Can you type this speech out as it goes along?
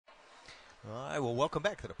All right, well, welcome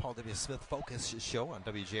back to the Paul W. Smith Focus Show on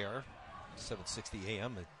WJR, 760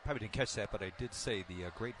 AM. I probably didn't catch that, but I did say the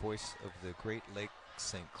great voice of the Great Lakes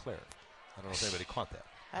St. Clair. I don't know if anybody caught that.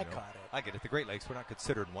 I caught it. I get it. The Great Lakes, we're not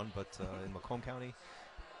considered one, but in Macomb County,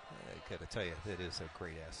 I got to tell you, it is a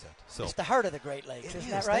great asset. So it's the heart of the Great Lakes, isn't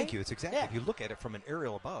that right? Thank you. It's exactly. Yeah. If you look at it from an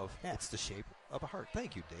aerial above, it's the shape of a heart.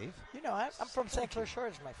 Thank you, Dave. You know, I'm from St. Clair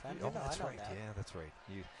Shores, my friend. Oh, you know, that's I know right. that. Yeah, that's right.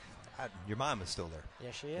 Your mom is still there.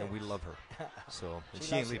 Yes, she is. And we love her. So and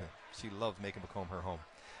she ain't loves leaving. it. She loved making Macomb her home.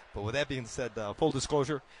 But with that being said, full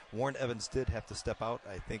disclosure, Warren Evans did have to step out.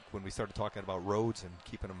 I think when we started talking about roads and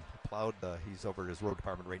keeping them plowed, he's over at his road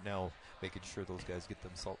department right now, making sure those guys get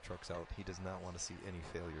them salt trucks out. He does not want to see any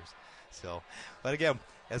failures. So, but again,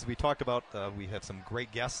 as we talked about, we have some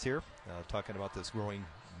great guests here talking about this growing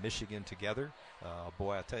Michigan together.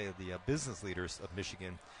 Boy, I tell you, the business leaders of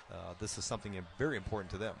Michigan, this is something very important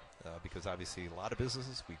to them because obviously a lot of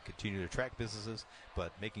businesses, we continue to attract businesses,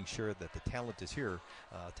 but making sure that the talent is here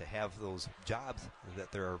to have those jobs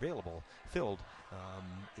that are available filled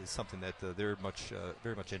is something that they're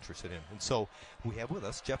very much interested in. And so we have with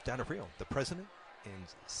us Jeff Donofrio, the president and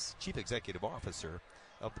chief executive officer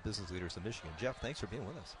of the Business Leaders of Michigan. Jeff, thanks for being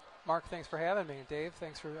with us. Mark, thanks for having me. Dave,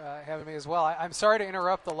 thanks for having me as well. I'm sorry to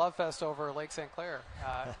interrupt the Love Fest over Lake St. Clair.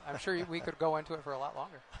 I'm sure we could go into it for a lot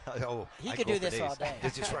longer. He could do this all day.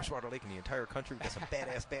 It's just freshwater lake in the entire country. We've got some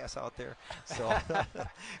badass bass out there. So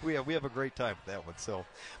we have a great time with that one. So,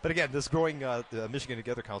 but again, this growing Michigan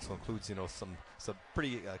Together Council includes some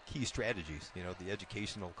pretty key strategies. The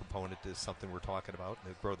educational component is something we're talking about,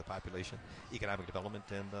 to grow the population, economic development,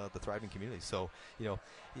 and the thriving community. So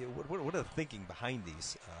what are the thinking behind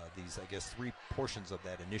these, I guess, three portions of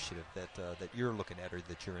that initiative that you're looking at or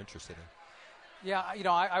that you're interested in? Yeah,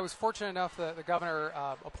 I was fortunate enough that the governor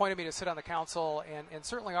appointed me to sit on the council, and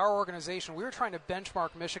certainly our organization, we were trying to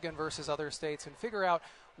benchmark Michigan versus other states and figure out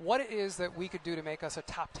what it is that we could do to make us a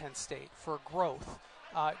top 10 state for growth.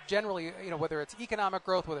 Generally, whether it's economic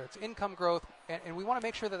growth, whether it's income growth, and we want to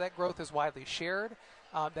make sure that that growth is widely shared,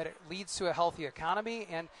 that it leads to a healthy economy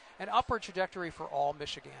and an upward trajectory for all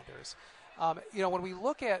Michiganders. When we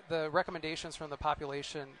look at the recommendations from the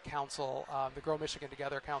Population Council, the Grow Michigan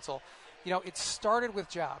Together Council, it started with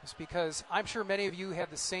jobs because I'm sure many of you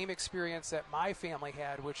had the same experience that my family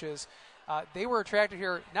had, which is they were attracted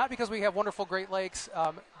here not because we have wonderful Great Lakes,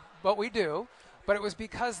 but we do, but it was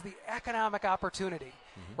because the economic opportunity,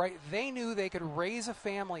 right? They knew they could raise a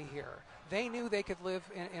family here. They knew they could live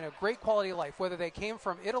in a great quality of life, whether they came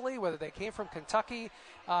from Italy, whether they came from Kentucky,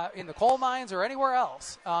 in the coal mines, or anywhere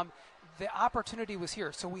else. The opportunity was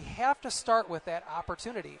here. So we have to start with that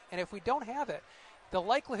opportunity. And if we don't have it, the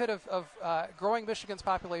likelihood of growing Michigan's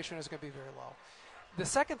population is going to be very low. The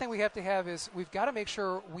second thing we have to have is we've got to make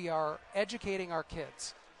sure we are educating our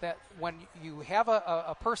kids, that when you have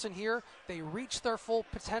a person here, they reach their full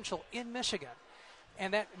potential in Michigan.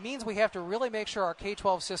 And that means we have to really make sure our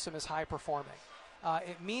K-12 system is high performing.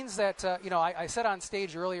 It means that, I said on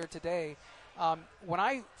stage earlier today, when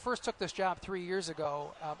I first took this job 3 years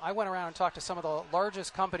ago, I went around and talked to some of the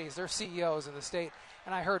largest companies, their CEOs in the state,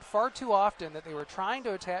 and I heard far too often that they were trying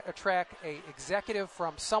to attract an executive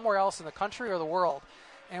from somewhere else in the country or the world.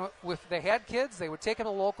 And if they had kids, they would take them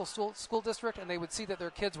to the local school district, and they would see that their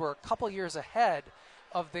kids were a couple years ahead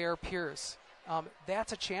of their peers.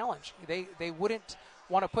 That's a challenge. They wouldn't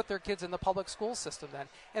want to put their kids in the public school system then.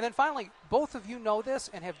 And then finally, both of you know this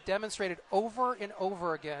and have demonstrated over and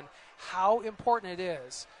over again how important it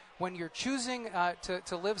is when you're choosing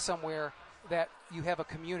to live somewhere that you have a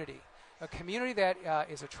community that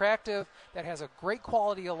is attractive, that has a great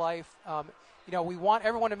quality of life. We want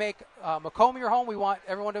everyone to make Macomb your home. We want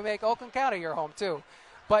everyone to make Oakland County your home too.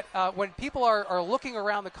 But when people are looking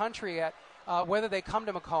around the country at whether they come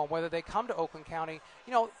to Macomb, whether they come to Oakland County,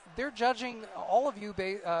 they're judging all of you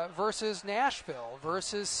versus Nashville,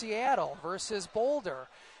 versus Seattle, versus Boulder.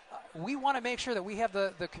 We want to make sure that we have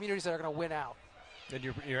the communities that are going to win out. And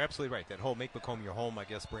you're absolutely right. That whole Make Macomb Your Home, I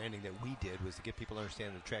guess, branding that we did was to get people to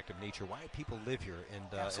understand the attractive nature, why people live here,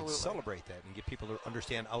 and celebrate that, and get people to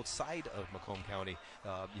understand outside of Macomb County,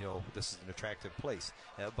 this is an attractive place.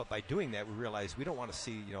 But by doing that, we realize we don't want to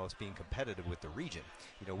see, us being competitive with the region.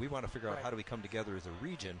 We want to figure out how do we come together as a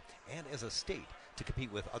region and as a state to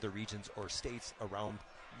compete with other regions or states around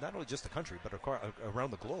not only just the country, but around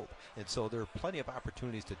the globe. And so there are plenty of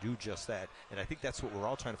opportunities to do just that. And I think that's what we're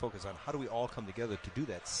all trying to focus on. How do we all come together to do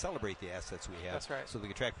that, celebrate the assets we have, That's right. so we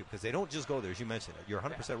can attract people? Because they don't just go there, as you mentioned. You're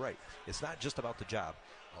 100% right. It's not just about the job.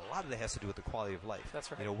 A lot of that has to do with the quality of life.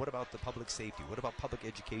 That's right. What about the public safety? What about public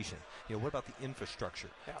education? What about the infrastructure?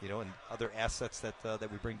 Yeah. And other assets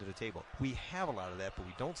that we bring to the table. We have a lot of that, but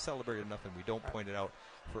we don't celebrate it enough, and we don't point it out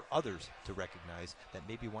for others to recognize that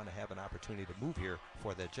maybe want to have an opportunity to move here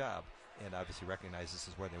for that job, and obviously recognize this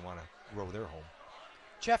is where they want to grow their home.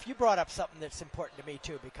 Jeff, you brought up something that's important to me,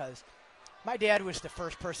 too, because my dad was the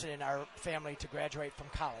first person in our family to graduate from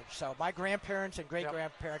college. So my grandparents and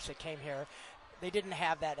great-grandparents that came here, they didn't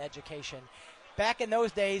have that education. Back in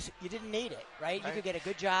those days, you didn't need it, right? You could get a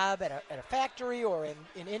good job at a factory or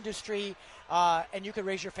in industry, and you could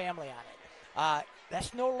raise your family on it.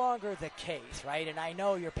 That's no longer the case, right? And I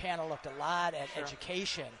know your panel looked a lot at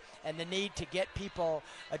education and the need to get people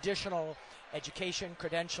additional education,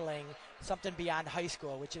 credentialing, something beyond high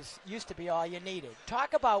school, which used to be all you needed.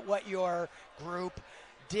 Talk about what your group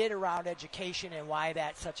did around education and why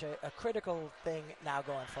that's such a critical thing now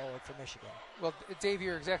going forward for Michigan. Well, Dave,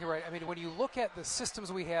 you're exactly right. I mean, when you look at the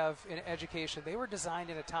systems we have in education, they were designed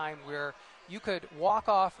in a time where you could walk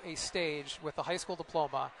off a stage with a high school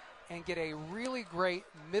diploma and get a really great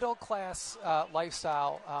middle-class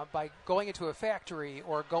lifestyle by going into a factory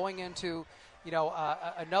or going into,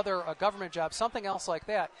 a government job, something else like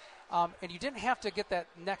that. And you didn't have to get that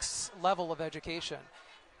next level of education.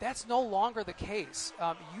 That's no longer the case.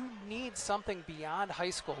 You need something beyond high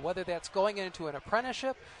school, whether that's going into an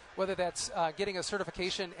apprenticeship, whether that's getting a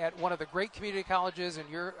certification at one of the great community colleges in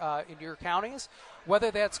your counties,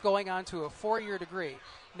 whether that's going on to a 4-year degree.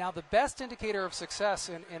 Now, the best indicator of success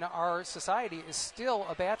in our society is still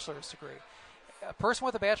a bachelor's degree. A person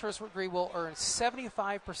with a bachelor's degree will earn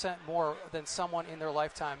 75% more than someone in their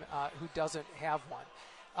lifetime who doesn't have one.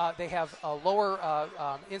 They have a lower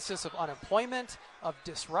instance of unemployment, of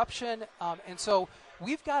disruption, and so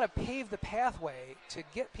we've got to pave the pathway to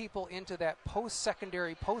get people into that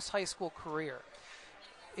post-secondary, post-high school career.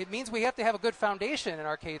 It means we have to have a good foundation in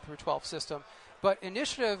our K through 12 system, but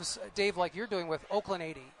initiatives, Dave, like you're doing with Oakland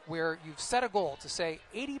 80, where you've set a goal to say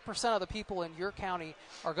 80% of the people in your county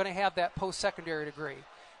are going to have that post-secondary degree.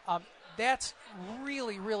 That's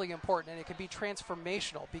really, really important, and it can be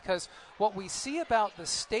transformational because what we see about the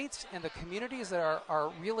states and the communities that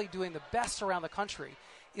are really doing the best around the country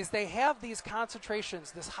is they have these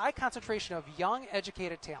concentrations, this high concentration of young,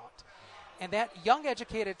 educated talent. And that young,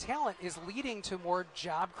 educated talent is leading to more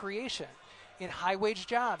job creation in high-wage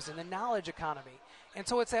jobs, in the knowledge economy. And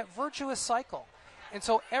so it's that virtuous cycle. And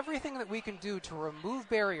so everything that we can do to remove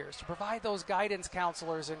barriers, to provide those guidance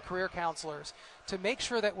counselors and career counselors, to make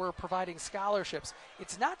sure that we're providing scholarships,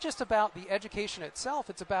 it's not just about the education itself,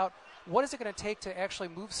 it's about what is it going to take to actually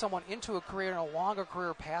move someone into a career and a longer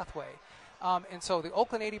career pathway. And so the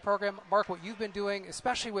Oakland 80 program, Mark, what you've been doing,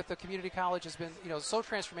 especially with the community college, has been so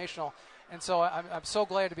transformational. And so I'm so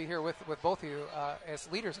glad to be here with both of you as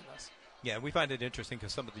leaders in this. Yeah, we find it interesting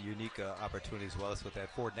because some of the unique opportunities, well, is with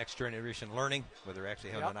that Ford Next Generation Learning, where they're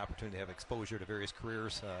actually having an opportunity to have exposure to various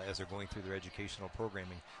careers as they're going through their educational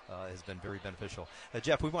programming, has been very beneficial.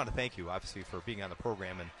 Jeff, we want to thank you, obviously, for being on the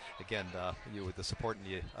program, and again, you with the support and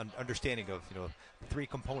the understanding of three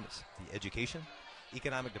components: the education,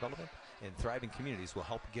 economic development, and thriving communities will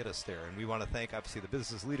help get us there. And we want to thank, obviously, the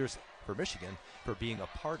business leaders for Michigan for being a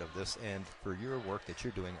part of this and for your work that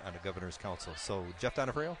you're doing on the Governor's Council. So, Jeff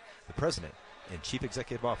Donofrio, the President and Chief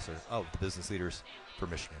Executive Officer of the Business Leaders for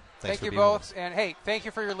Michigan. Thanks thank for you being both, and hey, thank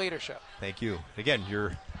you for your leadership. Thank you. Again,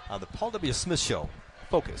 you're on the Paul W. Smith Show.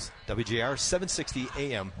 Focus, WJR 760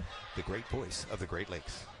 AM, the great voice of the Great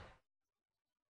Lakes.